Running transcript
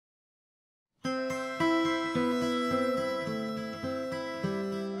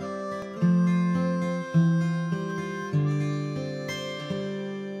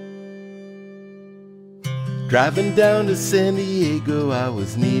Driving down to San Diego, I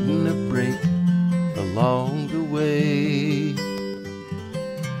was needing a break along the way.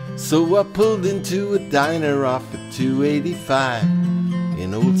 So I pulled into a diner off at 285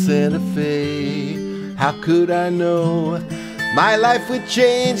 in old Santa Fe. How could I know my life would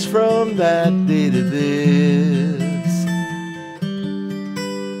change from that day to this?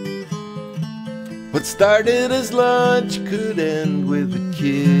 What started as lunch could end with a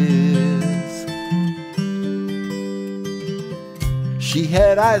kiss. She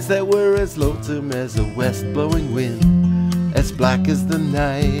had eyes that were as lonesome as a west-blowing wind, as black as the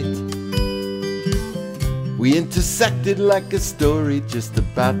night. We intersected like a story just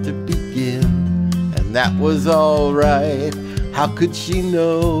about to begin, and that was all right. How could she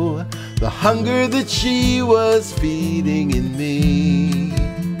know the hunger that she was feeding in me?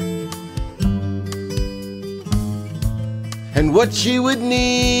 And what she would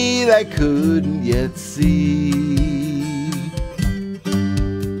need I couldn't yet see.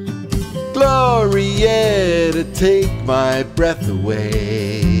 Glorieta, take my breath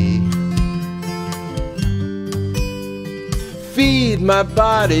away. Feed my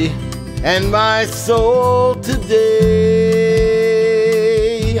body and my soul today.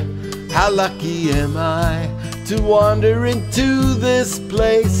 How lucky am I to wander into this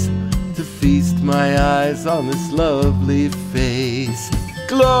place, to feast my eyes on this lovely face.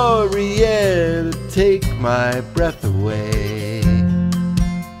 Glorieta, take my breath away.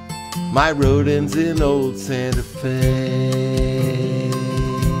 My road ends in old Santa Fe.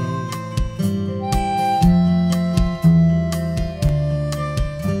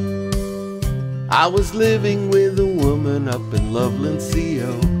 I was living with a woman up in Loveland,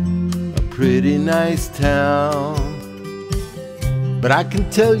 CO, a pretty nice town. But I can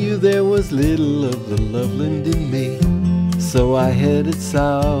tell you there was little of the Loveland in me, so I headed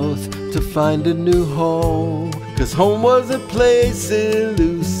south to find a new home, 'cause home was a place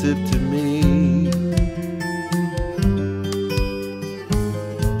elusive to me.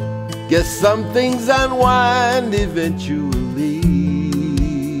 Guess some things unwind eventually.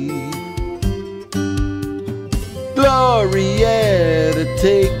 Glorieta,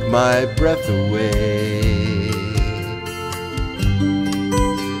 take my breath away.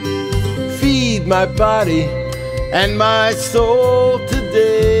 Feed my body and my soul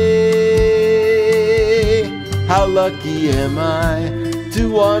today. How lucky am I to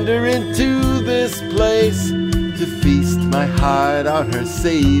wander into this place, to feast my heart on her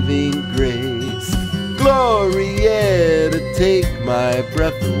saving grace. Glorieta, take my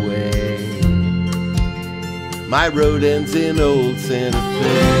breath away. My road ends in old Santa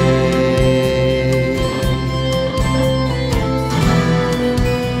Fe.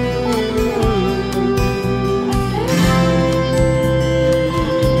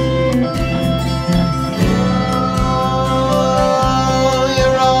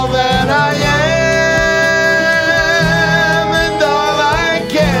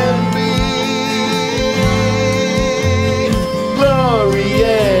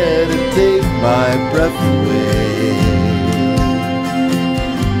 My breath away.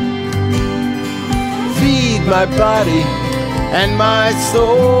 Feed my body and my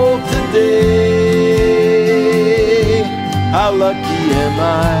soul today. How lucky am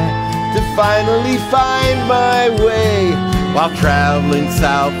I to finally find my way, while traveling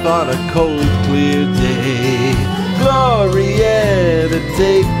south on a cold, clear day. Glorieta,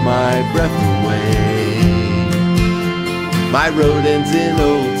 take my breath away. My road ends in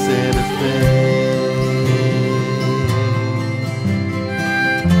old Santa Fe.